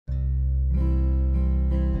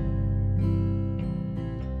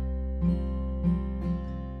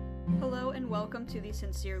welcome to the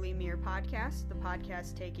Sincerely Mere podcast, the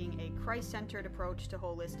podcast taking a Christ-centered approach to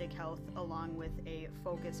holistic health along with a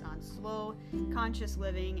focus on slow, conscious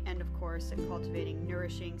living and, of course, cultivating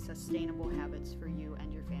nourishing, sustainable habits for you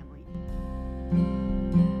and your family.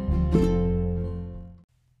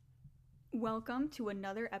 Welcome to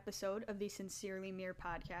another episode of the Sincerely Mere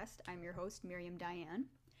podcast. I'm your host, Miriam Diane.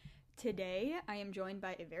 Today, I am joined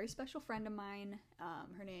by a very special friend of mine.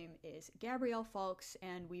 Her name is Gabrielle Falks,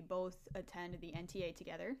 and we both attend the NTA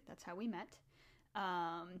together. That's how we met.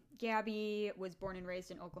 Gabby was born and raised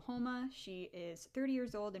in Oklahoma. She is 30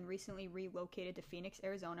 years old and recently relocated to Phoenix,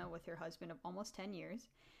 Arizona with her husband of almost 10 years.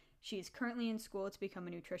 She is currently in school to become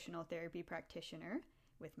a nutritional therapy practitioner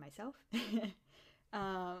with myself.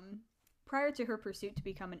 Prior to her pursuit to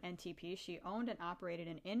become an NTP, she owned and operated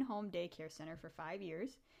an in-home daycare center for 5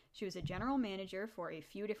 years. She was a general manager for a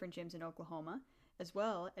few different gyms in Oklahoma, as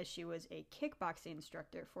well as she was a kickboxing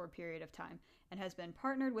instructor for a period of time, and has been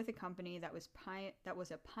partnered with a company that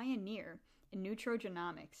was a pioneer in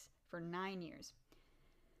nutrigenomics for 9 years.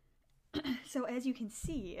 So as you can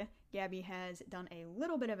see, Gabby has done a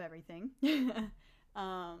little bit of everything,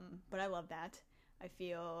 but I love that. I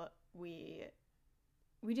feel we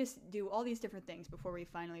just do all these different things before we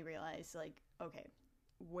finally realize, like, okay,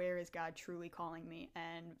 where is God truly calling me?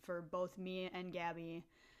 And for both me and Gabby,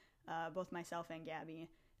 both myself and Gabby,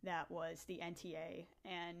 that was the NTA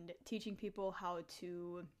and teaching people how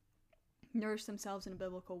to nourish themselves in a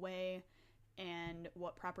biblical way and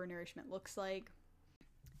what proper nourishment looks like.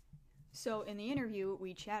 So in the interview,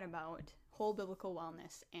 we chat about whole biblical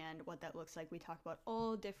wellness and what that looks like. We talk about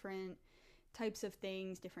all different types of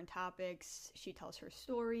things, different topics. She tells her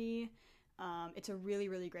story. It's a really,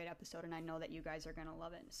 really great episode, and I know that you guys are going to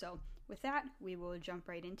love it. So with that, we will jump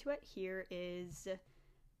right into it. Here is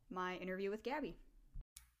my interview with Gabby.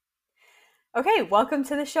 Okay, welcome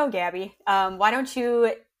to the show, Gabby. Why don't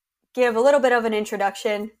you give a little bit of an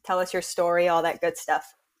introduction, tell us your story, all that good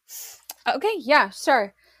stuff. Okay, yeah,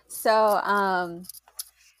 sure. So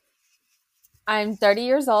I'm 30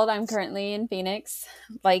 years old. I'm currently in Phoenix,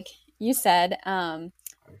 like you said.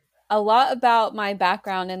 A lot about my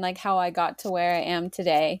background and like how I got to where I am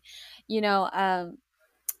today.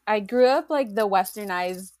 I grew up like the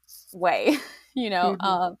westernized way,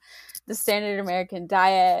 the standard American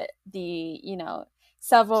diet, the,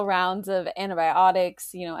 several rounds of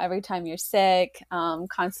antibiotics, every time you're sick,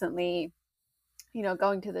 constantly,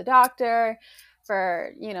 going to the doctor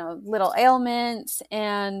for, little ailments.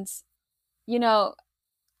 And, all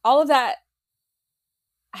of that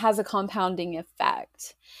has a compounding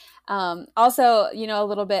effect. Also, a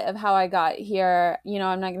little bit of how I got here,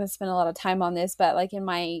 I'm not going to spend a lot of time on this, but like in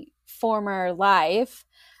my former life,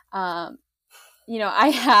 I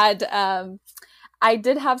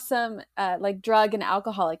did have some like drug and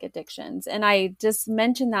alcoholic addictions. And I just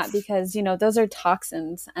mentioned that because, those are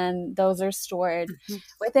toxins and those are stored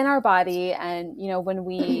within our body. And, when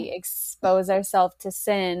we expose ourselves to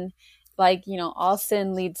sin, like, all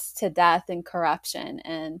sin leads to death and corruption.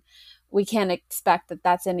 And we can't expect that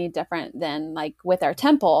that's any different than like with our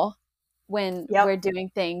temple when we're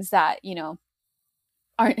doing things that,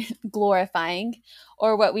 aren't glorifying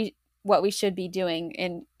or what we should be doing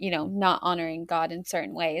in, not honoring God in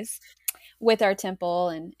certain ways with our temple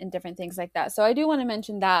and different things like that. So I do want to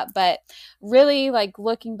mention that, but really like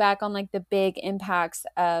looking back on like the big impacts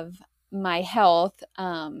of my health,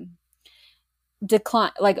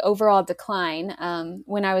 decline, like overall decline,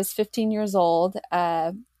 when I was 15 years old,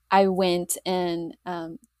 I went and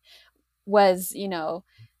was,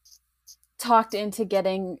 talked into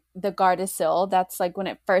getting the Gardasil. That's like when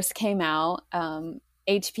it first came out.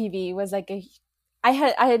 HPV was like I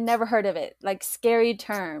had never heard of it, like scary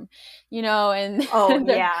term, and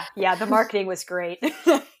the marketing was great.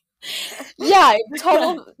 Yeah,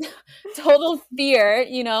 total fear,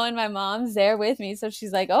 and my mom's there with me, so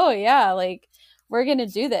she's like, oh yeah, like we're gonna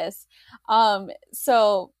do this.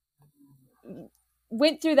 So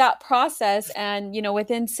went through that process, and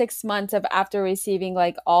within 6 months of after receiving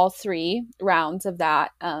like all 3 rounds of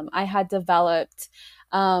that, I had developed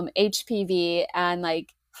HPV and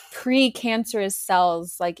like precancerous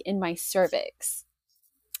cells like in my cervix.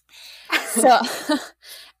 So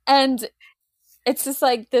and it's just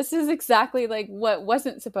like, this is exactly like what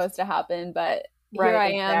wasn't supposed to happen, but here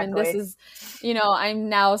I am. Exactly. And this is, I'm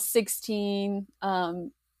now 16,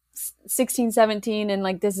 17, and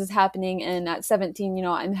like this is happening. And at 17,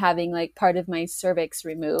 I'm having like part of my cervix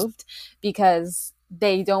removed because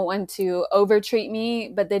they don't want to overtreat me,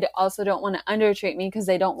 but they also don't want to undertreat me because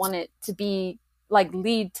they don't want it to be like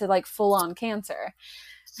lead to like full on cancer.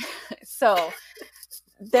 So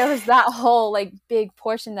there was that whole like big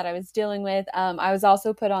portion that I was dealing with. I was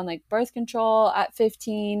also put on like birth control at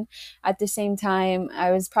 15. At the same time,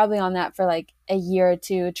 I was probably on that for like a year or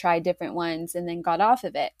two, tried different ones, and then got off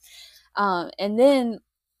of it. And then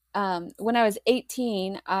when I was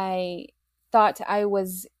 18, I thought I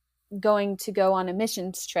was going to go on a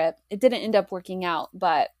missions trip. It didn't end up working out,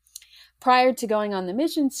 but prior to going on the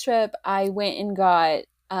missions trip, I went and got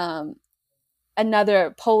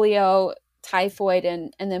another polio, typhoid,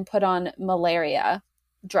 and then put on malaria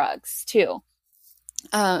drugs too.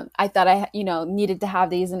 I thought I, needed to have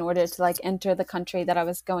these in order to like enter the country that I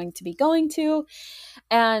was going to be going to.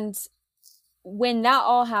 And when that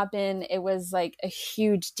all happened, it was like a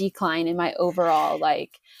huge decline in my overall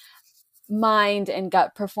like mind and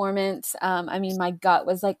gut performance. I mean, my gut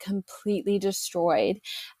was like completely destroyed,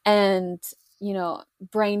 and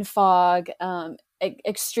brain fog,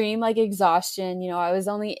 extreme like exhaustion. I was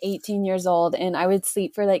only 18 years old, and I would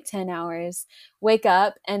sleep for like 10 hours, wake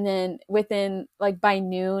up, and then within like by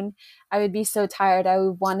noon I would be so tired I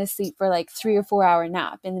would want to sleep for like 3 or 4 hour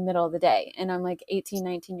nap in the middle of the day. And I'm like 18,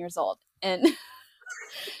 19 years old, and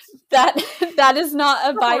that is not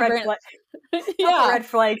a vibrant yeah, red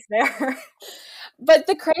flags there. But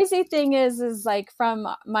the crazy thing is like from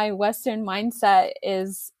my Western mindset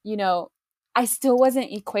is, I still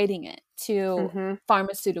wasn't equating it to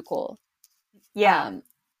pharmaceutical. Yeah.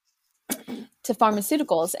 To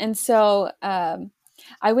pharmaceuticals. And so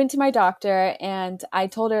I went to my doctor and I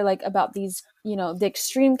told her like about these, the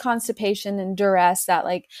extreme constipation and duress that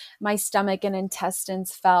like my stomach and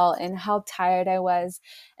intestines felt and how tired I was,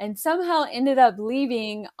 and somehow ended up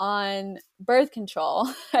leaving on birth control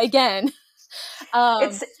again.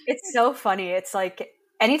 It's so funny. It's like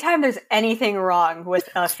anytime there's anything wrong with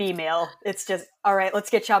a female, it's just, all right, let's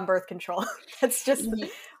get you on birth control. That's just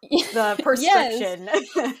the prescription.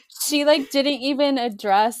 Yes. She like didn't even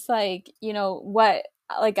address like, what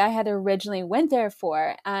like I had originally went there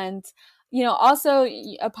for. And, also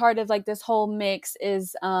a part of like this whole mix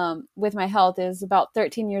is with my health is about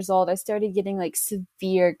 13 years old. I started getting like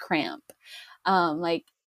severe cramp. Like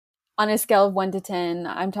on a scale of 1 to 10,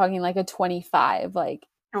 I'm talking like a 25, like,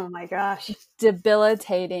 oh my gosh,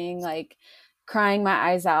 debilitating, like crying my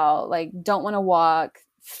eyes out, like don't want to walk,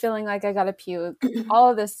 feeling like I gotta puke, all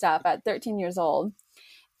of this stuff at 13 years old.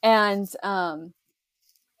 And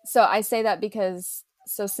so I say that because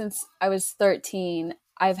since I was 13,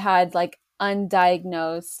 I've had like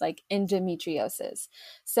undiagnosed like endometriosis.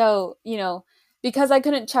 So, because I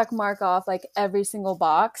couldn't check mark off like every single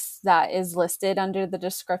box that is listed under the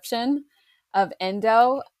description of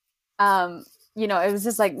endo, it was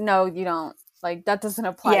just like, no, you don't, like that doesn't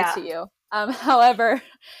apply to you. However,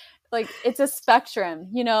 like it's a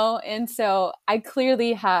spectrum, and so I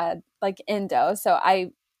clearly had like endo. So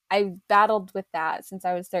I battled with that since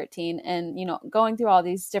I was 13, and, going through all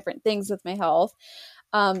these different things with my health,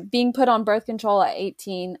 being put on birth control at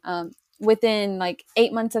 18, within like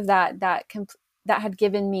 8 months of that had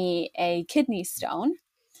given me a kidney stone.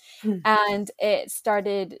 And it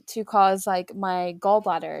started to cause like my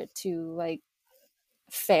gallbladder to like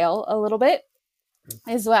fail a little bit,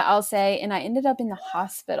 is what I'll say. And I ended up in the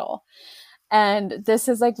hospital. And this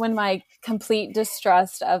is like when my complete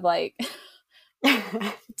distrust of like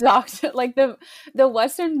doctor, like the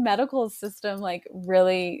Western medical system, like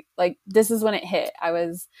really, like this is when it hit. I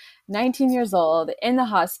was 19 years old in the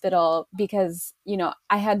hospital because,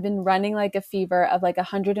 I had been running like a fever of like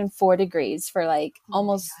 104 degrees for like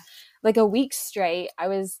almost like a week straight. I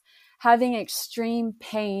was having extreme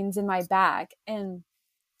pains in my back, and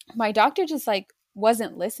my doctor just like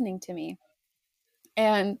wasn't listening to me.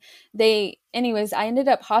 And anyways, I ended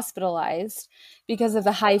up hospitalized because of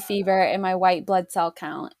the high fever and my white blood cell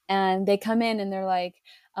count. And they come in and they're like,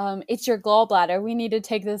 it's your gallbladder. We need to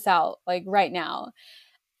take this out like right now.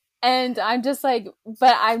 And I'm just like,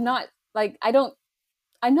 but I'm not like,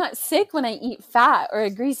 I'm not sick when I eat fat or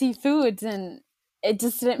greasy foods. And it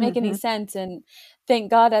just didn't make any sense. And thank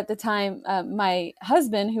God at the time, my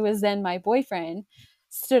husband, who was then my boyfriend,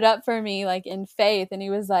 stood up for me like in faith, and he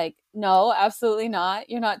was like, no, absolutely not,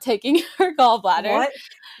 you're not taking her gallbladder.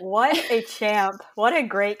 What a champ. What a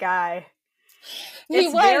great guy.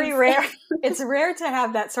 It's very rare. It's rare to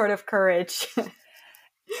have that sort of courage.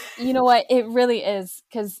 You know what, it really is,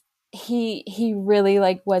 because he really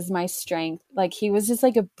like was my strength. Like he was just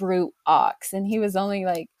like a brute ox, and he was only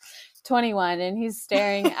like 21, and he's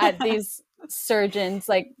staring at these surgeons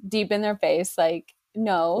like deep in their face like,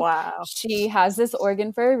 no, wow, she has this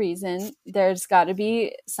organ for a reason. There's got to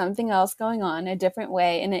be something else going on, a different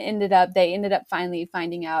way. And they ended up finally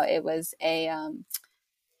finding out it was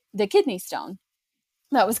the kidney stone.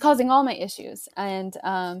 that was causing all my issues. And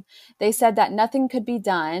they said that nothing could be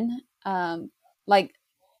done, like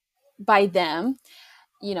by them.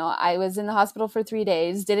 You know, I was in the hospital for 3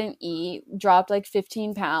 days, didn't eat, dropped like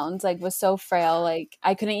 15 pounds, like was so frail. Like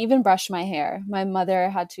I couldn't even brush my hair. My mother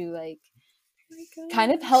had to like Oh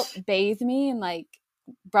kind of my help gosh. bathe me and like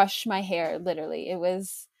brush my hair. Literally, it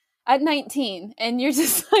was at 19, and you're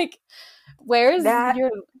just like, where's That,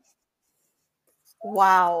 your,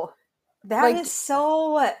 wow. That like, is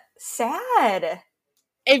so sad.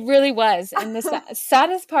 it really was. And the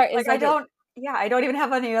saddest part is Like, like I don't even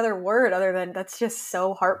have any other word other than that's just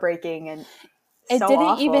so heartbreaking and it so didn't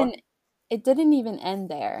awful. even it didn't even end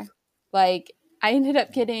there. Like I ended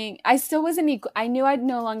up getting, I still wasn't I knew I'd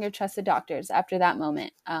no longer trust the doctors after that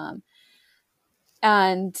moment.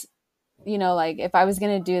 And you know, like if I was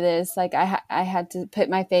going to do this, like I had to put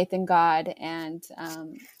my faith in God. And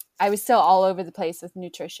I was still all over the place with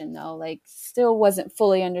nutrition though, like still wasn't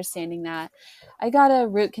fully understanding that. I got a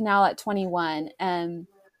root canal at 21, and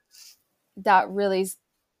that really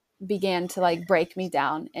began to like break me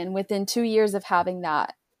down. And within 2 years of having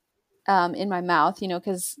that in my mouth, you know,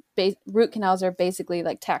 because root canals are basically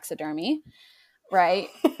like taxidermy, right?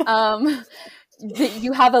 Um,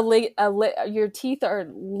 you have your teeth are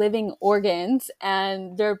living organs,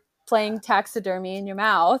 and they're playing taxidermy in your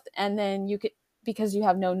mouth, and then you could, because you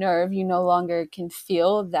have no nerve, you no longer can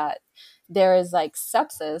feel that there is like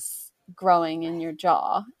sepsis growing in your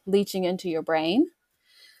jaw, leaching into your brain.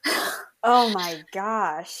 Oh my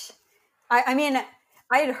gosh. I mean,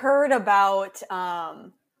 I had heard about,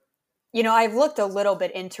 I've looked a little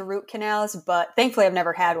bit into root canals, but thankfully I've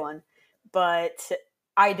never had one. But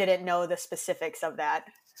I didn't know the specifics of that.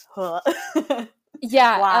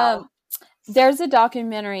 Yeah, Wow. there's a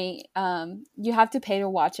documentary. You have to pay to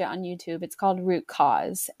watch it on YouTube. It's called Root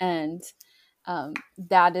Cause, and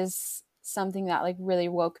that is something that like really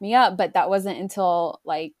woke me up. But that wasn't until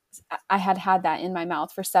like I had that in my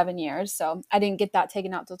mouth for 7 years, so I didn't get that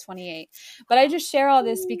taken out till 28. But I just share all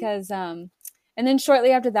this because, and then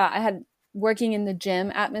shortly after that, I had working in the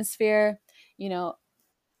gym atmosphere. You know,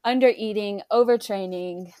 under eating,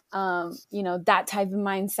 overtraining, you know, that type of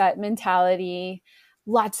mindset mentality,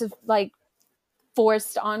 lots of like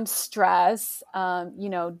forced on stress, you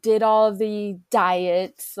know, did all of the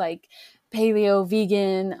diets like paleo,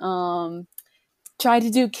 vegan, tried to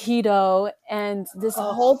do keto. And this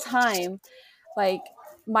whole Oh, time, like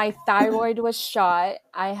my thyroid was shot.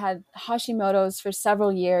 I had Hashimoto's for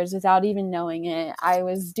several years without even knowing it. I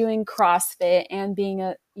was doing CrossFit and being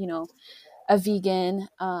a vegan,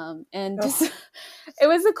 and just oh. it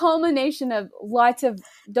was a culmination of lots of,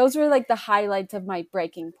 those were like the highlights of my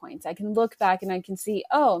breaking points. I can look back and I can see,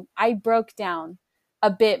 oh, I broke down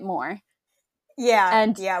a bit more, Yeah,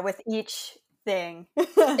 and yeah, with each thing.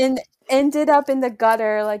 and ended up in the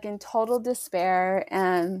gutter like in total despair,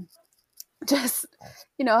 and just,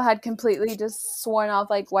 you know, had completely just sworn off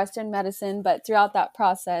like Western medicine. But throughout that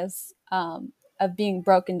process, of being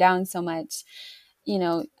broken down so much, you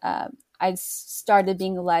know, I started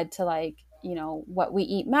being led to like, you know, what we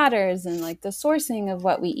eat matters, and like the sourcing of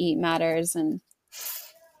what we eat matters, and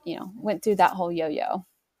you know, went through that whole yo-yo.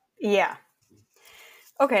 Yeah.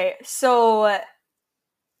 Okay, so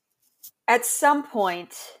at some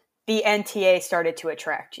point, the NTA started to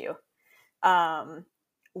attract you. Um,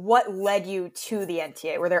 what led you to the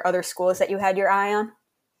NTA? Were there other schools that you had your eye on?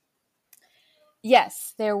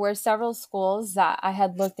 Yes, there were several schools that I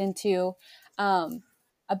had looked into, um,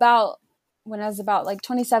 about when I was about like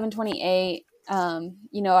 27, 28.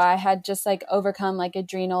 You know, I had just like overcome like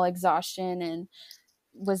adrenal exhaustion, and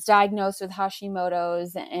was diagnosed with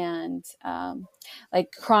Hashimoto's, and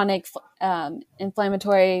like chronic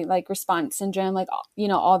inflammatory like response syndrome, like, you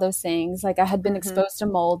know, all those things. Like I had been Mm-hmm. exposed to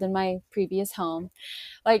mold in my previous home,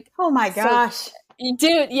 like, Oh my so, gosh.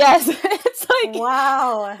 dude, yes. It's like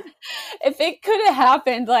Wow. if it could have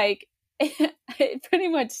happened, like it pretty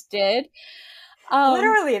much did.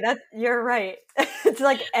 um Literally, you're right. It's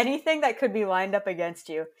like anything that could be lined up against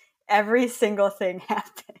you. Every single thing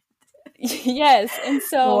happened. yes, and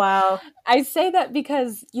so Wow. I say that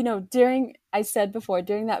because, you know, I said before,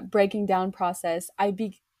 during that breaking down process,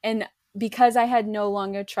 and because I had no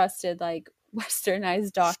longer trusted like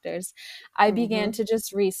westernized doctors, I began Mm-hmm. to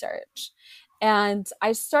just research. And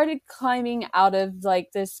I started climbing out of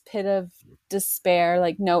like this pit of despair,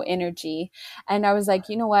 like no energy. And I was like,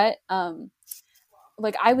 you know what?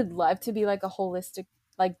 Like I would love to be like a holistic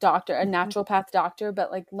like doctor, a naturopath doctor,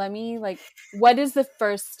 but like let me like, what is the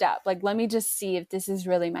first step? Like let me just see if this is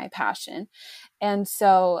really my passion. And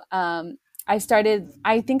so I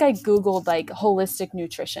think I googled like holistic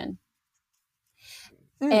nutrition,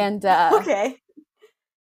 Mm. and Okay.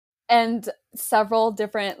 and several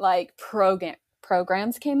different like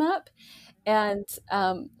programs came up. And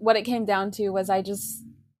what it came down to was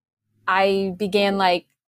I began like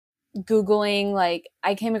Googling, like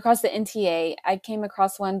I came across the NTA. I came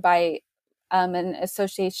across one by an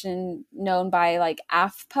association known by like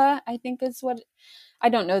AFPA, I think is what, I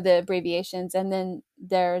don't know the abbreviations. And then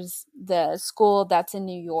there's the school that's in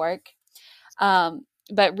New York.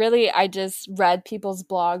 But really, I just read people's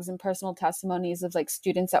blogs and personal testimonies of like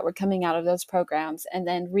students that were coming out of those programs, and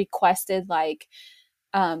then requested like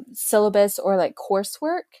syllabus or like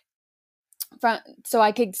coursework from, so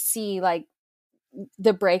I could see like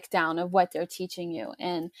the breakdown of what they're teaching you.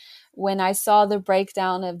 And when I saw the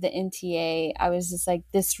breakdown of the NTA, I was just like,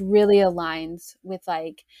 this really aligns with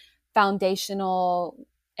like foundational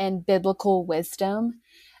and biblical wisdom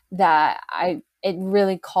that it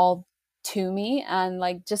really called to me. And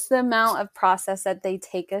like just the amount of process that they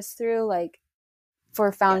take us through, like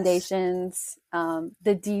for foundations,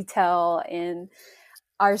 the detail in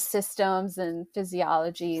our systems and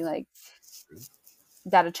physiology, like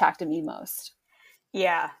that attracted me most.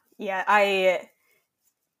 Yeah. I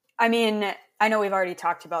mean, I know we've already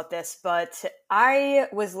talked about this, but I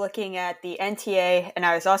was looking at the NTA and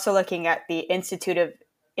I was also looking at the Institute of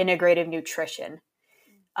Integrative Nutrition.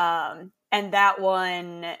 And that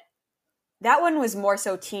one was more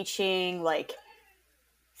so teaching like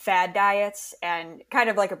fad diets and kind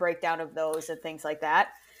of like a breakdown of those and things like that.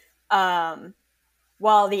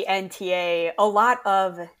 While the NTA, a lot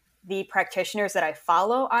of the practitioners that I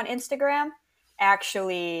follow on Instagram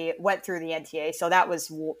actually went through the NTA. So that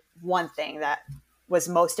was one thing that was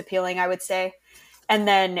most appealing, I would say. And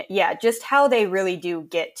then, yeah, just how they really do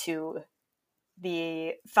get to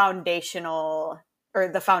the foundational or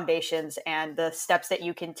the foundations and the steps that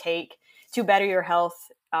you can take to better your health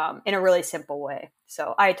in a really simple way.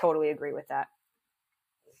 So I totally agree with that.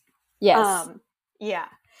 Yes. Yeah.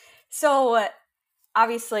 So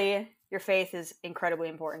obviously your faith is incredibly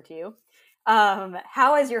important to you.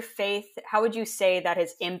 How has your faith, how would you say that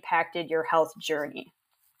has impacted your health journey?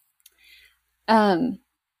 You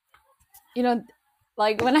know,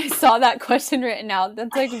 like when I saw that question written out,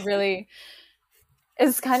 that's like really,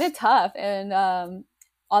 it's kind of tough and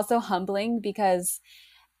also humbling because,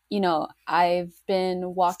 you know, I've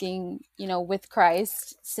been walking, you know, with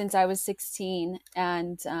Christ since I was 16,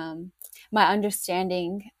 and my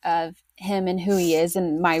understanding of him and who he is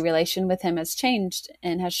and my relation with him has changed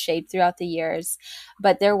and has shaped throughout the years.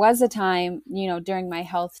 But there was a time, you know, during my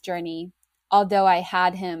health journey, although I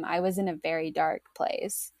had him, I was in a very dark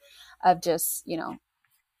place of just, you know,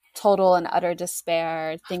 total and utter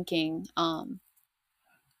despair, thinking,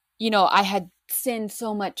 you know, I had sinned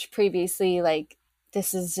so much previously, like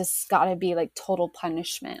this is just got to be like total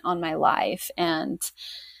punishment on my life. And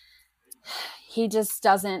he just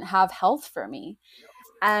doesn't have health for me.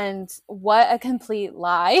 And what a complete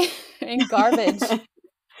lie and garbage.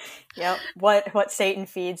 Yep. What Satan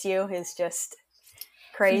feeds you is just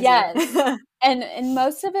crazy. Yes. And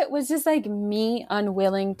most of it was just like me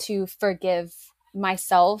unwilling to forgive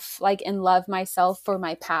myself, like, and love myself for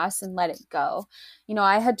my past and let it go. You know,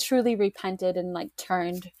 I had truly repented and like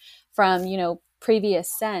turned from, you know, previous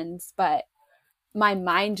sins, but my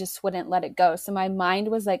mind just wouldn't let it go. So my mind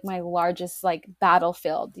was like my largest like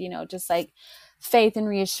battlefield, you know, just like faith and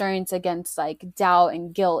reassurance against like doubt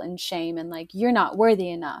and guilt and shame and like you're not worthy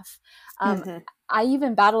enough. I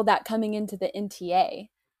even battled that coming into the NTA.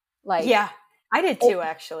 Like, yeah, I did too,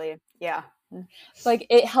 actually. Yeah. Like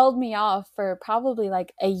it held me off for probably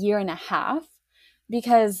like a year and a half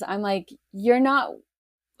because I'm like, you're not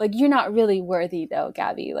really worthy though,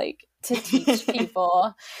 Gabby, like to teach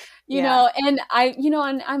people, you know, and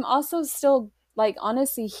and I'm also still like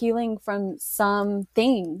honestly healing from some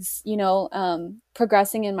things, you know,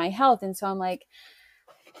 progressing in my health. And so I'm like,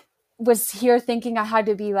 was here thinking I had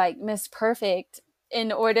to be like Miss Perfect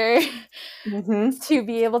in order to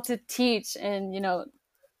be able to teach. And, you know,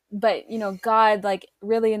 but, you know, God, like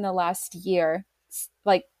really in the last year,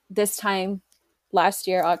 like this time last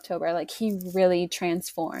year, October, like he really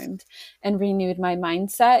transformed and renewed my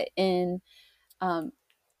mindset in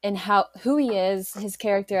who he is, his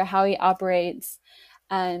character, how he operates,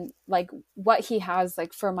 and like what he has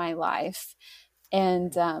like for my life.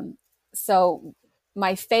 And so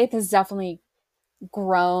my faith has definitely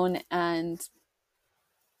grown and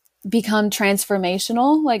become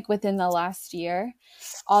transformational like within the last year,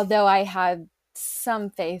 although I had some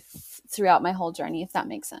faith throughout my whole journey, if that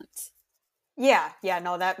makes sense. Yeah,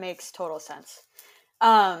 no, that makes total sense.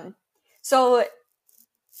 So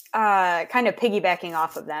kind of piggybacking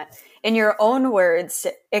off of that, in your own words,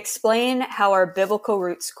 explain how our biblical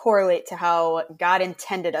roots correlate to how God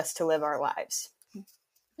intended us to live our lives.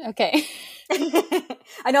 Okay.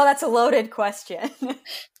 I know that's a loaded question.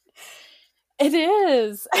 It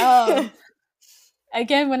is.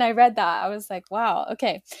 Again, when I read that, I was like, wow,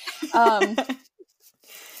 okay.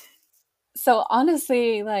 So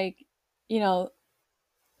honestly, like, you know,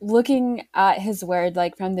 looking at his word,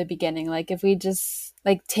 like from the beginning, like if we just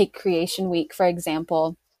like take creation week, for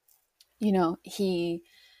example, you know,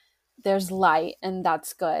 there's light and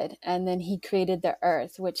that's good. And then he created the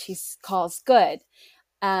earth, which he calls good.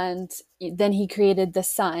 And then he created the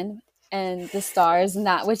sun and the stars and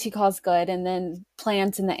that which he calls good, and then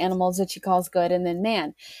plants and the animals which he calls good, and then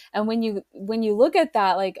man. And when you look at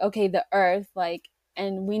that, like, okay, the earth, like,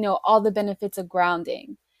 and we know all the benefits of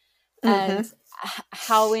grounding and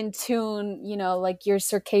how in tune, you know, like your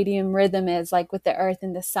circadian rhythm is like with the earth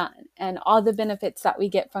and the sun and all the benefits that we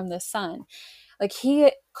get from the sun. Like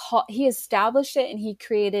he established it and he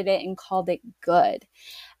created it and called it good.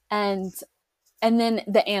 And then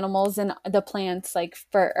the animals and the plants, like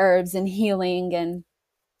for herbs and healing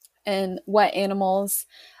and what animals,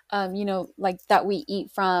 you know, like that we eat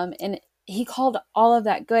from. And he called all of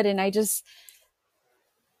that good. And I just,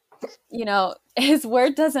 you know, his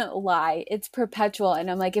word doesn't lie. It's perpetual.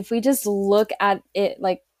 And I'm like, if we just look at it,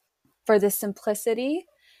 like for the simplicity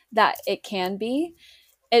that it can be,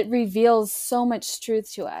 it reveals so much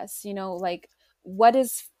truth to us, you know, like what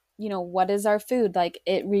is our food? Like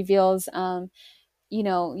it reveals, you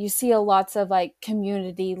know, you see lots of like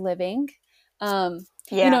community living,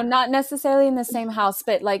 you know, not necessarily in the same house,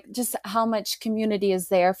 but like just how much community is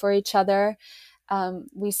there for each other.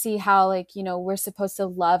 We see how, like, you know, we're supposed to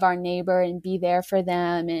love our neighbor and be there for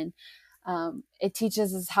them. And it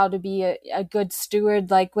teaches us how to be a good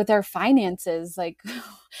steward, like with our finances, like,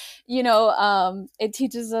 you know, it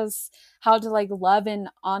teaches us how to like love and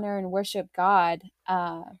honor and worship God.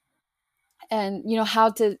 And, you know, how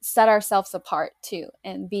to set ourselves apart too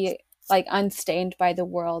and be like unstained by the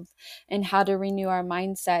world, and how to renew our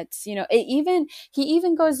mindsets. You know, he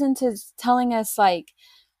even goes into telling us like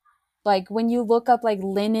when you look up like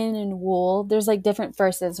linen and wool, there's like different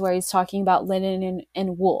verses where he's talking about linen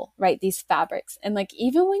and wool, right? These fabrics. And like,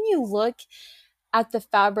 even when you look at the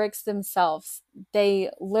fabrics themselves, they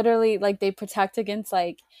literally like they protect against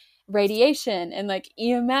like radiation and like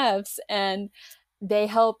EMFs, and they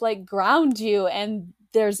help like ground you, and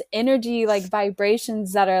there's energy like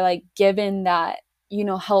vibrations that are like given that, you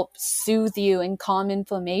know, help soothe you and calm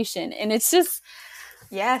inflammation. And it's just,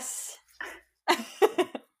 yes.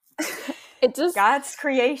 it just, God's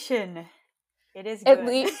creation. It is good.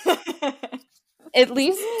 It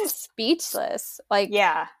leaves me speechless. Like,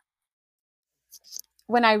 yeah.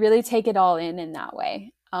 When I really take it all in that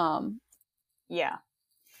way. Yeah.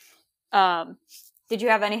 Did you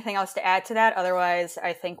have anything else to add to that? Otherwise,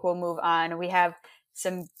 I think we'll move on. We have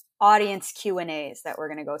some audience Q&As that we're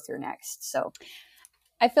going to go through next. So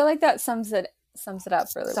I feel like that sums it up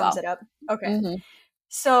really well. Sums it up. Okay. Mm-hmm.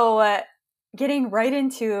 So getting right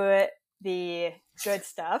into the good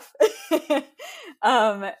stuff.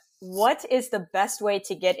 What is the best way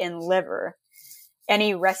to get in liver?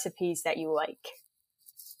 Any recipes that you like?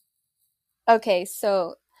 Okay,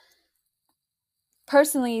 so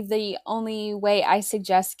personally, the only way I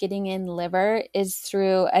suggest getting in liver is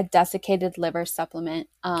through a desiccated liver supplement.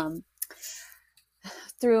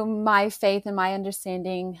 Through my faith and my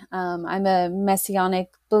understanding, I'm a messianic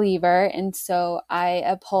believer, and so I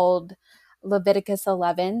uphold Leviticus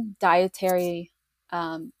 11 dietary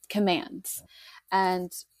commands.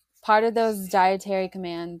 And part of those dietary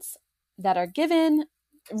commands that are given,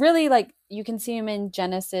 really, like, you can see them in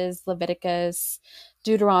Genesis, Leviticus,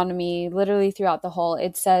 Deuteronomy, literally throughout the whole.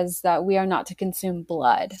 It says that we are not to consume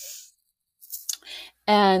blood.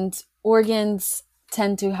 And organs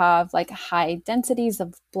tend to have like high densities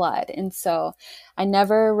of blood. And so I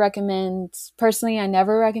never recommend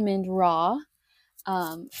raw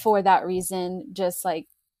for that reason. Just like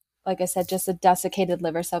I said, just a desiccated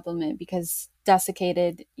liver supplement, because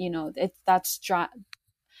desiccated, you know, that's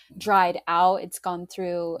dried out. It's gone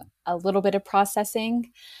through a little bit of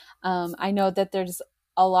processing. I know that there's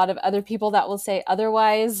a lot of other people that will say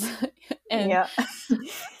otherwise and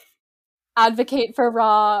advocate for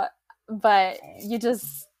raw, but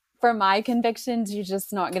for my convictions, you're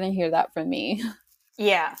just not going to hear that from me.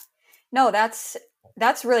 Yeah. No, that's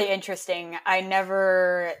really interesting. I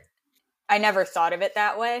never thought of it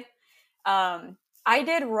that way. I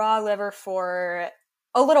did raw liver for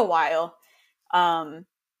a little while.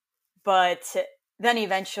 But then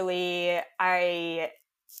eventually I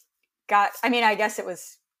guess it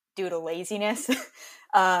was due to laziness,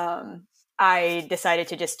 I decided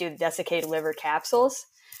to just do the desiccated liver capsules.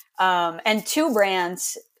 And 2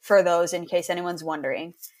 brands for those, in case anyone's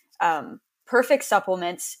wondering. Perfect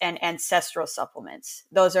Supplements and Ancestral Supplements.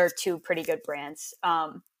 Those are 2 pretty good brands.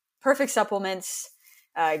 Perfect Supplements,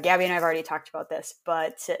 Gabby and I have already talked about this,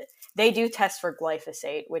 but they do test for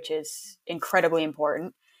glyphosate, which is incredibly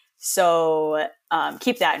important. So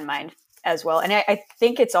keep that in mind as well. And I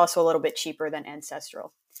think it's also a little bit cheaper than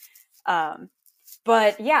Ancestral.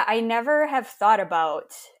 But yeah, I never have thought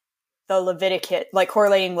about the Leviticus, like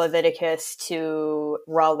correlating Leviticus to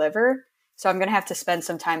raw liver. So I'm going to have to spend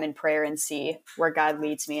some time in prayer and see where God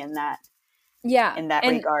leads me in that. Yeah. In that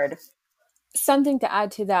and regard. something to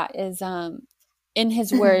add to that is in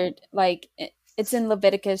his word, like it's in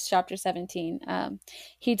Leviticus chapter 17.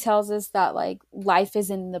 He tells us that like life is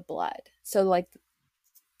in the blood. So like,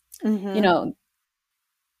 you know,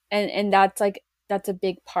 and that's like, that's a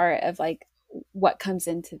big part of like what comes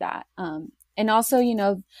into that. And also, you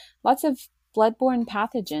know, lots of bloodborne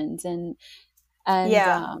pathogens and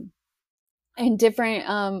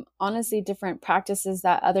different, honestly, different practices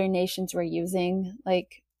that other nations were using,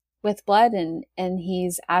 like with blood, and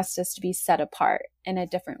he's asked us to be set apart in a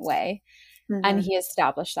different way. And he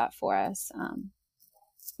established that for us.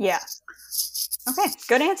 Yeah. Okay.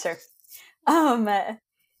 Good answer.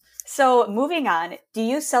 So moving on, do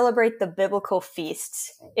you celebrate the biblical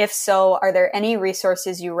feasts? If so, are there any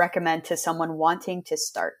resources you recommend to someone wanting to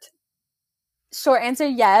start? Short answer,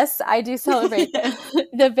 yes, I do celebrate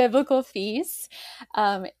the biblical feasts.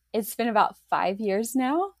 It's been about 5 years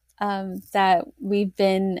now that we've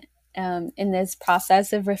been in this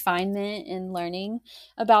process of refinement and learning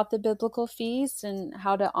about the biblical feasts and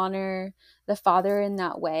how to honor the Father in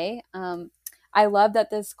that way. I love that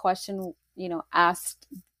this question, you know,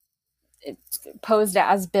 posed it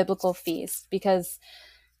as biblical feasts, because,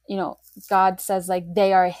 you know, God says like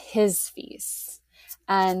they are his feasts.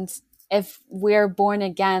 And if we're born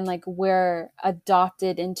again, like we're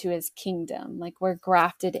adopted into his kingdom, like we're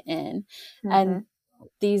grafted in. And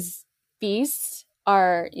these feasts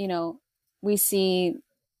are, you know, we see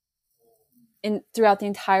in throughout the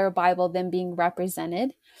entire Bible them being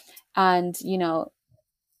represented. And, you know,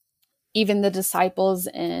 even the disciples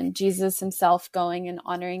and Jesus himself going and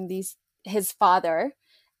honoring his Father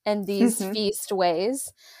in these feast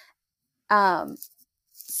ways.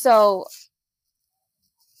 So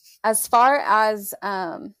as far as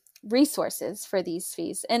resources for these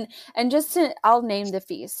feasts, and I'll name the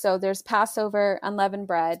feasts. So there's Passover, unleavened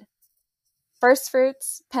bread, first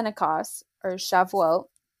fruits, Pentecost or Shavuot,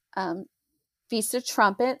 Feast of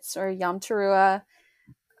Trumpets or Yom Teruah,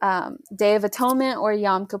 Day of Atonement or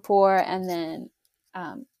Yom Kippur, and then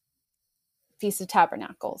Feast of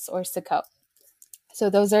Tabernacles or Sukkot.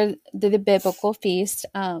 So those are the biblical feasts.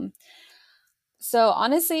 So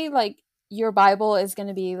honestly, like your Bible is going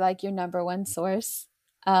to be like your number one source.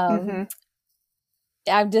 I'm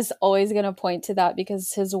just always going to point to that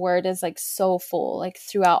because his word is like so full, like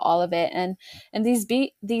throughout all of it. And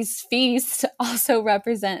these feasts also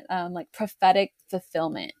represent like prophetic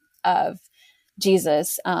fulfillment of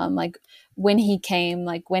Jesus, like when he came,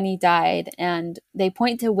 like when he died, and they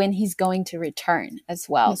point to when he's going to return as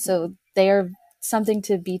well. So they are something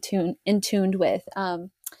to be in tuned with.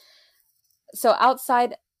 So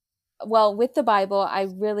outside, well, with the Bible, I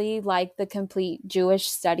really like the Complete Jewish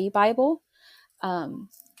Study Bible.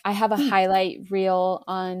 I have a highlight reel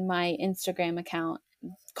on my Instagram account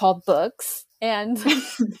called Books, and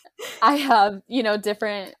I have, you know,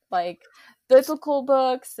 different like biblical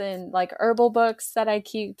books and like herbal books that I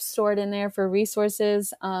keep stored in there for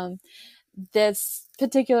resources. This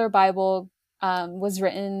particular Bible was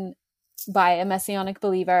written by a Messianic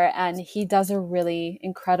believer, and he does a really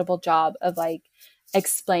incredible job of like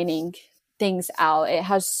explaining things out. It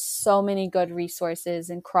has so many good resources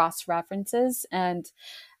and cross references, and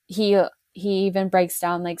he even breaks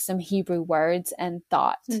down like some Hebrew words and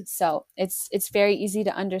thought. So it's very easy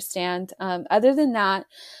to understand. Other than that,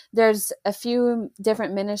 there's a few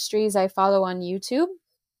different ministries I follow on YouTube.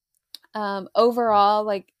 Overall,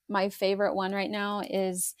 like my favorite one right now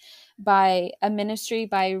is by a ministry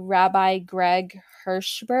by Rabbi Greg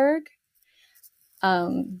Hirschberg.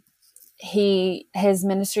 His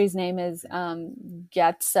ministry's name is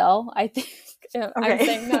Getzel, I think. I'm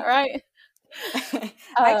saying that right.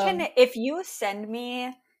 I can, if you send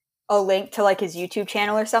me a link to like his YouTube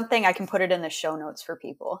channel or something, I can put it in the show notes for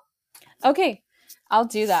people. Okay, I'll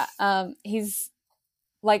do that. He's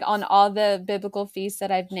like on all the biblical feasts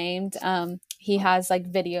that I've named. He has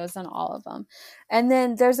like videos on all of them. And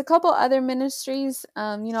then there's a couple other ministries.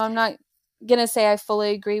 You know, I'm not going to say I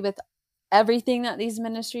fully agree with everything that these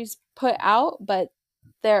ministries put out, but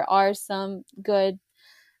there are some good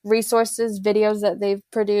resources, videos that they've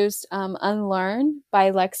produced. Unlearn by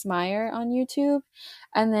Lex Meyer on YouTube.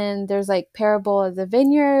 And then there's like Parable of the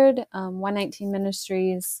Vineyard, 119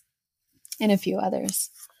 Ministries, and a few others.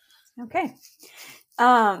 Okay.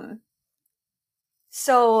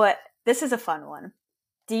 So this is a fun one.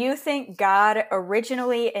 Do you think God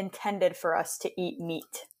originally intended for us to eat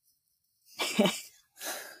meat?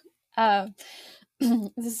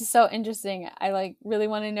 This is so interesting. I like really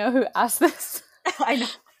want to know who asked this. I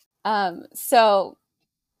know. So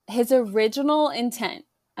his original intent,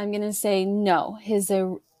 I'm going to say no. His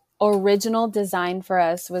original design for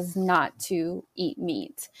us was not to eat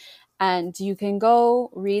meat. And you can go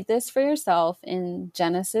read this for yourself in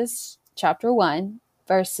Genesis chapter 1,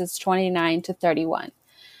 verses 29 to 31.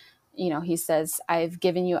 You know, he says, I've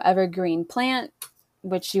given you evergreen plant,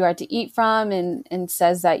 which you are to eat from, and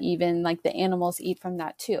says that even like the animals eat from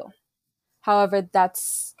that too. However,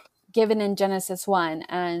 that's given in Genesis 1,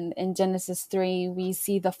 and in Genesis 3, we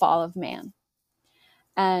see the fall of man.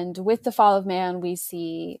 And with the fall of man, we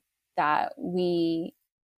see that we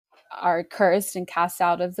are cursed and cast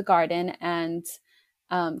out of the garden, and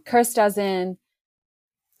cursed as in,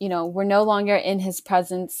 you know, we're no longer in his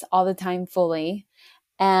presence all the time fully,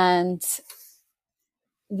 and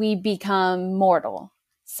we become mortal.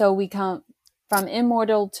 So we come from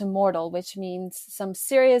immortal to mortal, which means some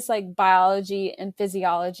serious like biology and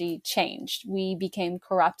physiology changed. We became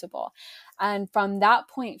corruptible. And from that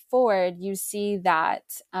point forward, you see that,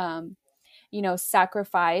 you know,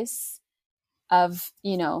 sacrifice of,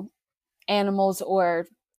 you know, animals or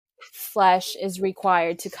flesh is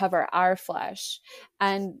required to cover our flesh.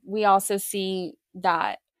 And we also see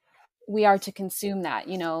that we are to consume that,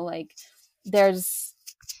 you know, like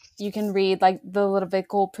you can read like the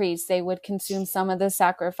Levitical priests, they would consume some of the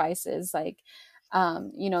sacrifices, like,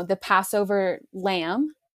 you know, the Passover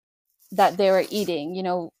lamb that they were eating, you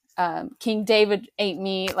know, King David ate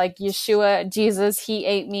meat, like Yeshua, Jesus, he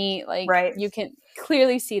ate meat, like right. You can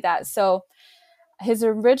clearly see that. So his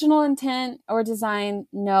original intent or design,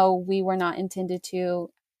 no, we were not intended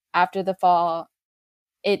to. After the fall,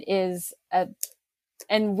 it is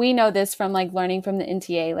and we know this from like learning from the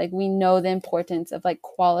NTA, like we know the importance of like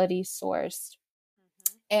quality sourced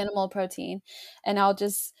animal protein. And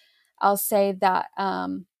I'll say that,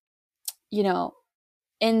 you know,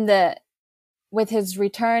 with his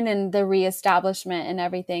return and the reestablishment and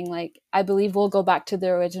everything, like I believe we'll go back to the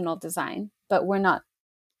original design, but we're not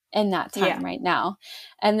in that time right now.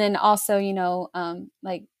 And then also, you know,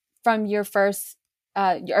 like from your first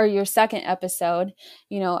or your second episode,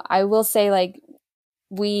 you know, I will say like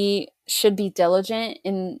we should be diligent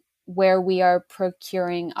in where we are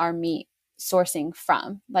procuring our meat sourcing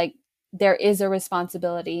from. Like there is a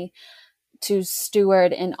responsibility to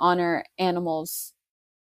steward and honor animals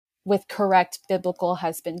with correct biblical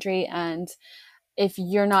husbandry. And if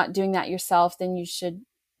you're not doing that yourself, then you should,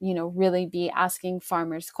 you know, really be asking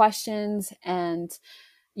farmers questions and,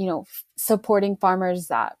 you know, supporting farmers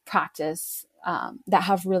that practice, that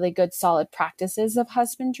have really good, solid practices of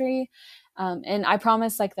husbandry. And I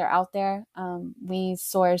promise, like, they're out there. We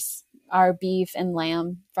source our beef and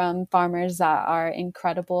lamb from farmers that are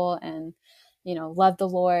incredible and, you know, love the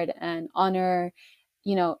Lord and honor,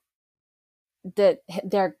 you know,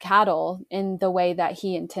 their cattle in the way that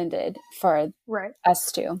he intended for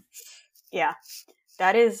us to. Yeah,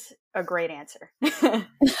 that is a great answer.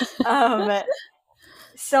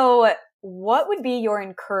 So what would be your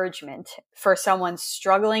encouragement for someone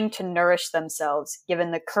struggling to nourish themselves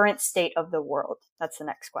given the current state of the world? That's the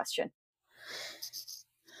next question.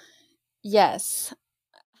 Yes.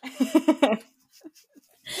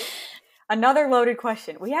 Another loaded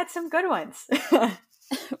question. We had some good ones.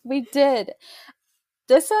 We did.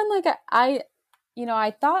 This one, like I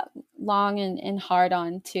thought long and hard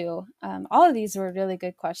on too. All of these were really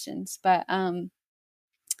good questions, but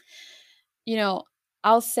you know,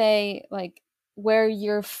 I'll say like where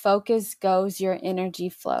your focus goes, your energy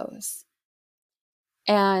flows.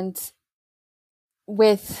 And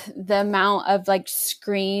with the amount of like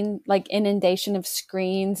inundation of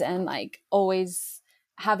screens and like always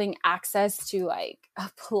having access to like a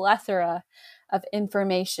plethora of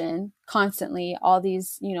information constantly, all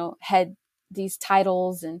these, you know, these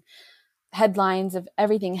titles and headlines of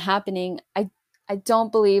everything happening, I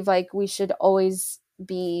don't believe like we should always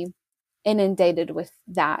be inundated with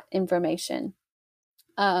that information.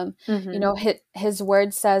 You know, his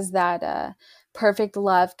word says that perfect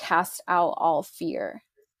love casts out all fear.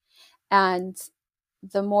 And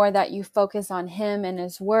the more that you focus on him and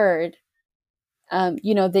his word,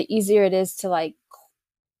 you know, the easier it is to like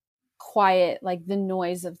quiet like the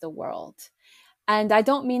noise of the world. And I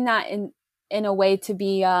don't mean that in a way to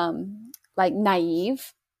be like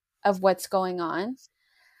naive of what's going on,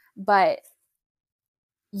 but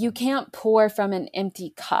you can't pour from an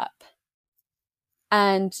empty cup.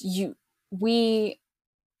 And we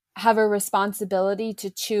have a responsibility to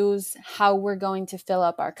choose how we're going to fill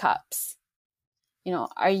up our cups.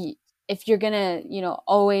 If you're going to,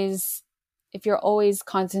 if you're always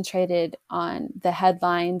concentrated on the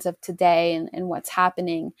headlines of today and what's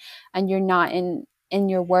happening, and you're not in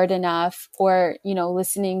your word enough, or,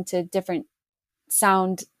 listening to different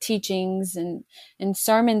sound teachings and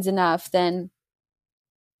sermons enough, then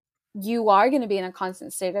you are going to be in a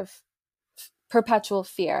constant state of perpetual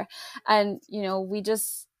fear. And,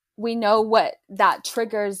 we know what that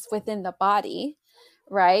triggers within the body,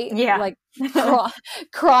 right? Yeah. Like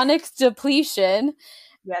chronic depletion.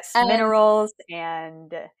 Yes, minerals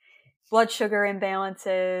and blood sugar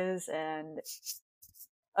imbalances and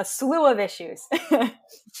a slew of issues.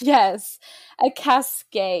 Yes, a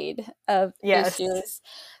cascade of issues.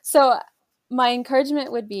 So my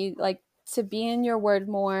encouragement would be like to be in your word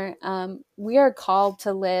more. We are called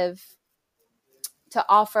to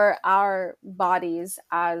offer our bodies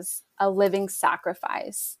as a living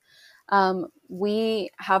sacrifice.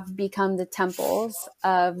 We have become the temples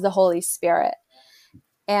of the Holy Spirit.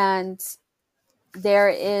 And there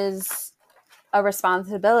is a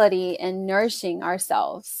responsibility in nourishing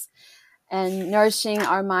ourselves and nourishing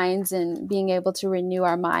our minds and being able to renew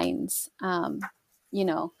our minds. I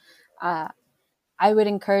would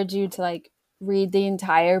encourage you to like read the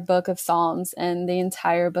entire book of Psalms and the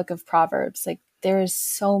entire book of Proverbs. Like there is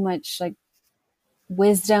so much like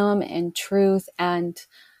wisdom and truth and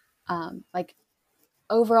like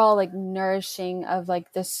overall like nourishing of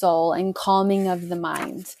like the soul and calming of the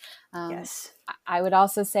mind. Yes. I would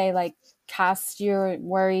also say like cast your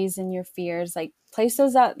worries and your fears, like place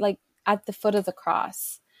those at the foot of the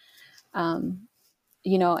cross, and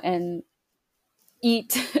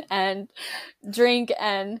eat and drink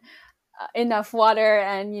and enough water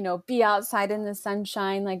and, be outside in the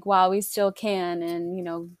sunshine, like while we still can,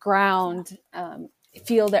 and, ground,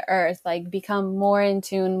 feel the earth, like become more in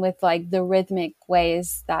tune with like the rhythmic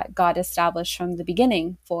ways that God established from the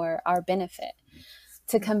beginning for our benefit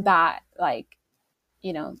to combat like,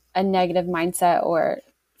 a negative mindset or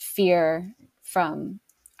fear from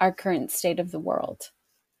our current state of the world.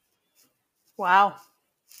 Wow.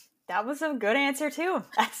 That was a good answer too.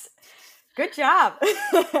 That's good job.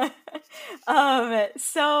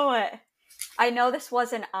 So I know this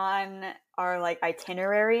wasn't on our like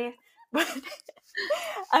itinerary, but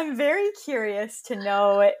I'm very curious to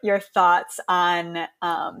know your thoughts on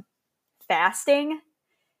fasting.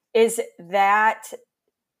 Is that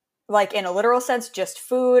like in a literal sense just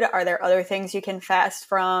food? Are there other things you can fast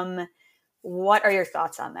from? What are your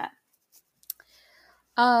thoughts on that?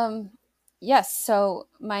 Yes. So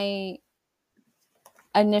my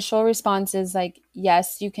initial response is like,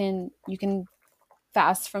 yes, you can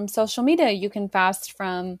fast from social media. You can fast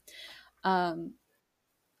from,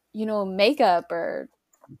 makeup or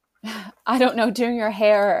I don't know, doing your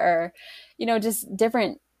hair or, just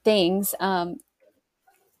different things,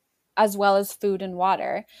 as well as food and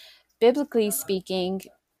water. Biblically speaking,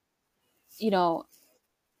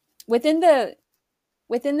 within the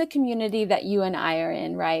community that you and I are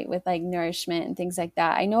in, right, with like nourishment and things like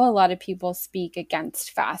that, I know a lot of people speak against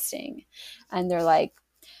fasting and they're like,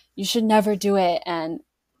 you should never do it. And,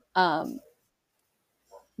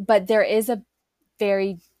 but there is a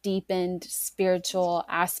very deepened spiritual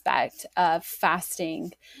aspect of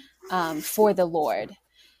fasting, for the Lord,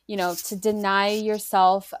 to deny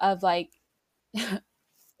yourself of like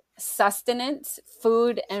sustenance,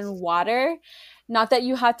 food and water. Not that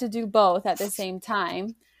you have to do both at the same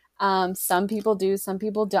time. Some people do, some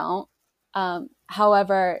people don't.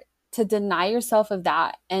 However, to deny yourself of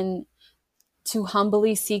that and to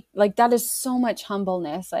humbly seek, like that is so much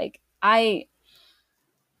humbleness. Like I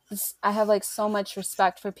have like so much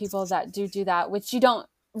respect for people that do that, which you don't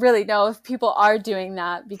really know if people are doing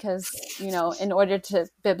that because, in order to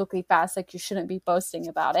biblically fast, like you shouldn't be boasting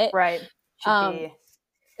about it. Right. Should be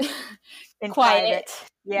in quiet. private.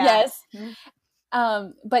 Yeah. Yes.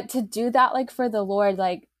 Mm-hmm. But to do that, like for the Lord,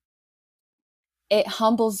 like it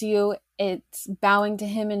humbles you, it's bowing to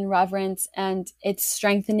him in reverence, and it's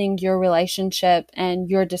strengthening your relationship and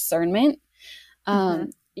your discernment.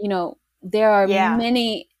 There are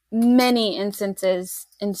many instances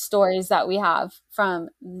and stories that we have from,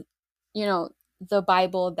 the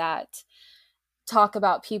Bible that talk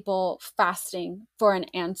about people fasting for an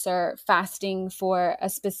answer, fasting for a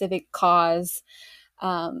specific cause.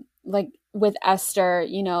 Like with Esther,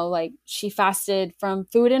 you know, like she fasted from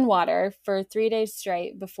food and water for 3 days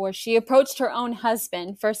straight before she approached her own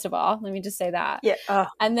husband. First of all, let me just say that. Yeah.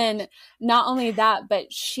 And then not only that,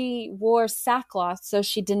 but she wore sackcloth. So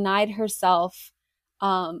she denied herself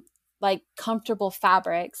like comfortable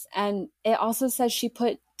fabrics. And it also says she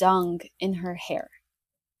put dung in her hair.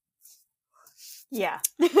 Yeah.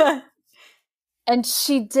 And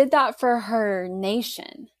she did that for her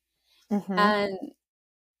nation. Mm-hmm.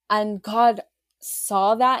 And God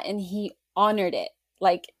saw that and he honored it.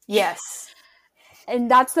 Like, Yes.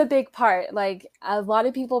 and that's the big part. Like, a lot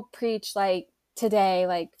of people preach like today,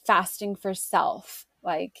 like fasting for self,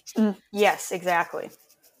 like, yes, exactly.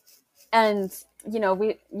 and you know,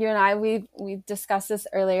 you and I, we discussed this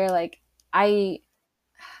earlier. Like, I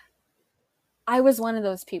was one of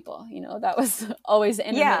those people, you know, that was always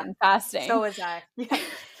intermittent fasting. So was I. Yeah.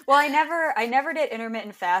 Well, I never did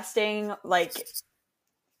intermittent fasting, like,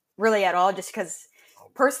 really at all, just because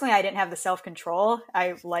personally I didn't have the self-control.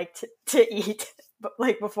 I liked to eat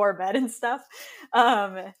like before bed and stuff.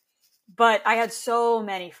 But I had so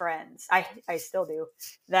many friends, I still do,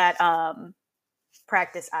 that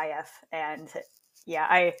practice IF, and yeah,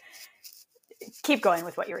 I keep going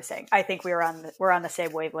with what you were saying. I think we're on the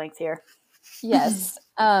same wavelength here. Yes.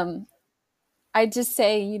 I just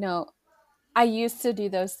say, you know, I used to do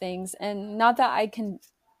those things, and not that I can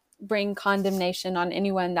bring condemnation on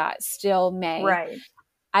anyone that still may. Right.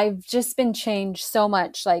 I've just been changed so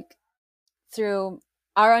much, like through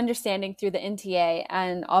our understanding through the NTA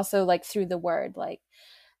and also like through the word. Like,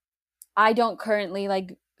 I don't currently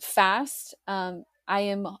like fast. I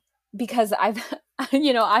am, because I've,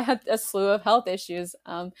 you know, I had a slew of health issues.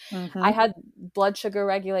 Mm-hmm. I had blood sugar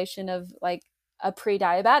regulation of like a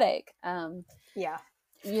pre-diabetic. Yeah.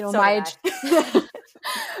 You know, So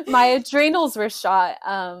my adrenals were shot,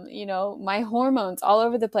 you know, my hormones all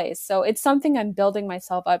over the place. So it's something I'm building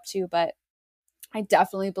myself up to, but I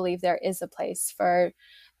definitely believe there is a place for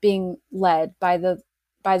being led by the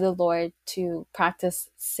Lord to practice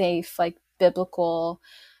safe, like biblical,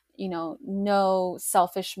 you know, no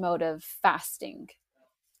selfish motive fasting,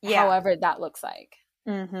 however that looks like.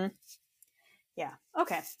 Mm-hmm. Yeah.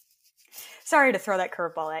 Okay. Sorry to throw that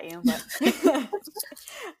curveball at you,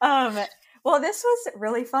 but well, this was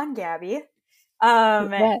really fun, Gabby.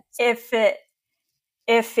 Yes.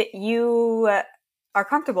 If you are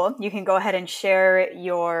comfortable, you can go ahead and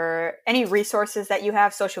share any resources that you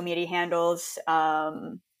have, social media handles.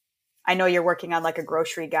 I know you're working on like a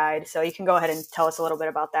grocery guide, so you can go ahead and tell us a little bit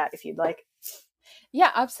about that if you'd like.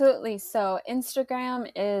 Yeah, absolutely. So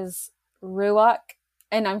Instagram is Ruach,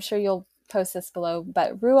 and I'm sure you'll post this below,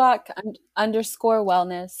 but Ruach underscore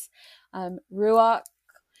wellness. Ruach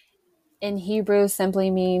in Hebrew simply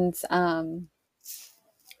means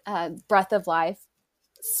breath of life,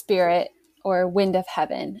 spirit, or wind of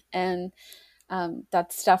heaven. And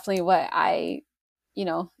that's definitely what I, you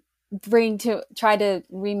know, try to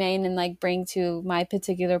remain and like bring to my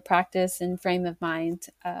particular practice and frame of mind.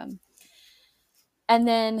 And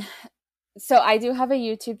then, so I do have a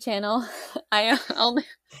YouTube channel. I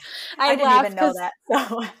didn't even know that.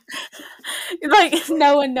 So like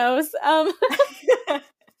no one knows.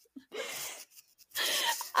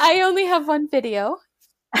 I only have one video.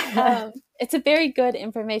 It's a very good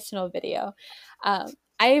informational video. I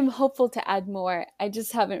am hopeful to add more. I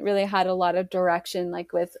just haven't really had a lot of direction,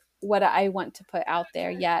 like with what I want to put out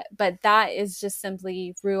there yet. But that is just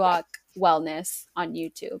simply Ruach Wellness on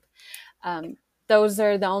YouTube. Those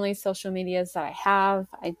are the only social medias that I have.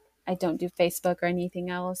 I don't do Facebook or anything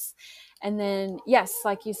else. And then, yes,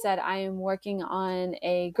 like you said, I am working on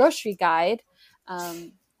a grocery guide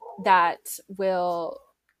that will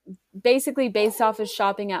basically based off of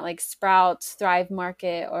shopping at like Sprouts, Thrive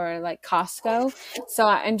Market, or like Costco. So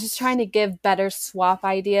I'm just trying to give better swap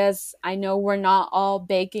ideas. I know we're not all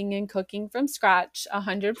baking and cooking from scratch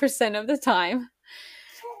 100% of the time.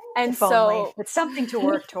 And so it's something to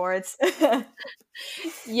work towards.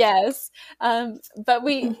 Yes. But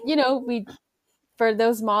we for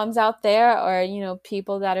those moms out there, or, you know,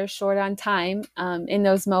 people that are short on time, in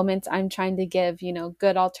those moments, I'm trying to give, you know,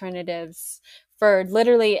 good alternatives for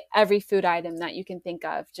literally every food item that you can think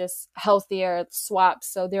of, just healthier swaps.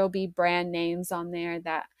 So there'll be brand names on there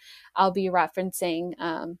that I'll be referencing,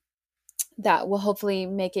 that will hopefully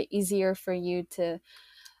make it easier for you to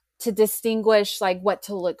distinguish like what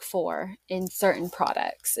to look for in certain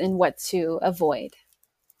products and what to avoid.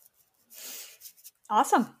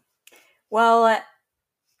 Awesome. Well,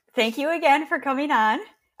 thank you again for coming on.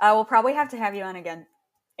 We'll probably have to have you on again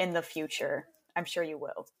in the future. I'm sure you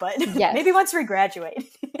will, but yes. Maybe once we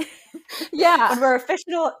graduate. Yeah. When we're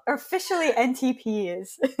officially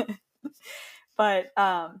NTPs. But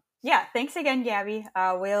yeah, thanks again, Gabby.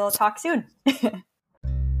 We'll talk soon.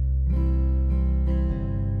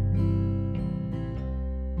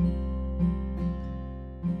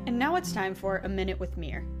 And now it's time for A Minute with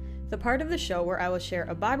Mir, the part of the show where I will share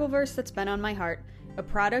a Bible verse that's been on my heart, a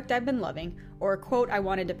product I've been loving, or a quote I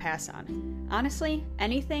wanted to pass on. Honestly,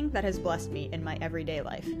 anything that has blessed me in my everyday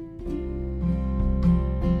life.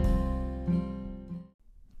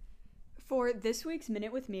 For this week's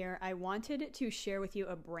Minute with Mir, I wanted to share with you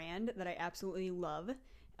a brand that I absolutely love.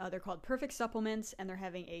 They're called Perfect Supplements, and they're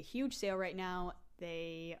having a huge sale right now.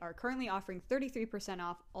 They are currently offering 33%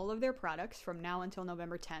 off all of their products from now until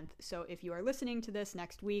November 10th. So if you are listening to this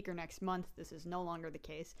next week or next month, this is no longer the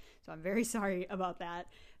case. So I'm very sorry about that.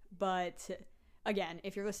 But again,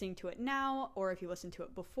 if you're listening to it now, or if you listen to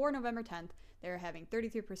it before November 10th, they're having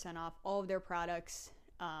 33% off all of their products.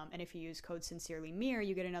 And if you use code SincerelyMir,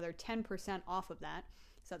 you get another 10% off of that.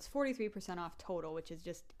 So that's 43% off total, which is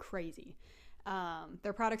just crazy.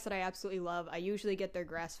 They're products that I absolutely love. I usually get their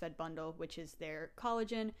grass-fed bundle, which is their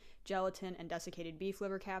collagen, gelatin, and desiccated beef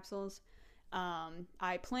liver capsules.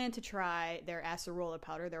 I plan to try their acerola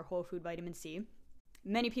powder, their whole food vitamin C.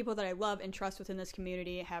 Many people that I love and trust within this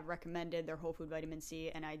community have recommended their whole food vitamin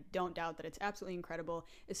C, and I don't doubt that it's absolutely incredible,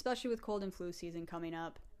 especially with cold and flu season coming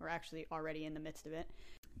up. We're actually already in the midst of it.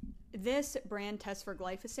 This brand tests for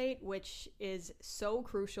glyphosate, which is so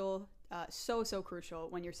crucial, so crucial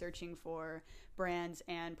when you're searching for brands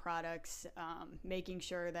and products, making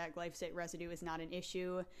sure that glyphosate residue is not an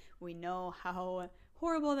issue. We know how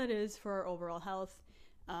horrible that is for our overall health.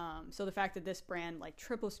 So the fact that this brand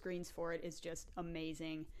triple screens for it is just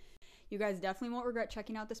amazing. You guys definitely won't regret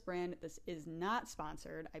checking out this brand. This is not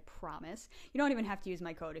sponsored, I promise. You don't even have to use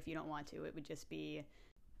my code if you don't want to. It would just be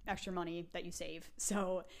extra money that you save.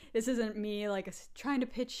 So this isn't me trying to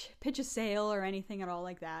pitch a sale or anything at all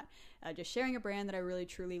like that. Just sharing a brand that I really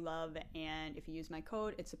truly love, and if you use my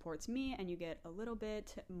code, it supports me and you get a little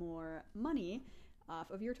bit more money off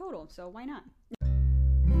of your total. So why not?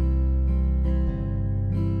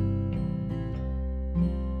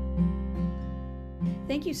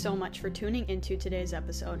 Thank you so much for tuning into today's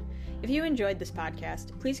episode. If you enjoyed this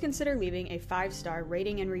podcast, please consider leaving a 5-star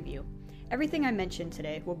rating and review. Everything I mentioned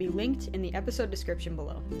today will be linked in the episode description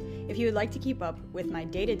below. If you would like to keep up with my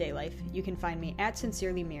day-to-day life, you can find me at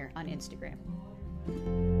SincerelyMir on Instagram.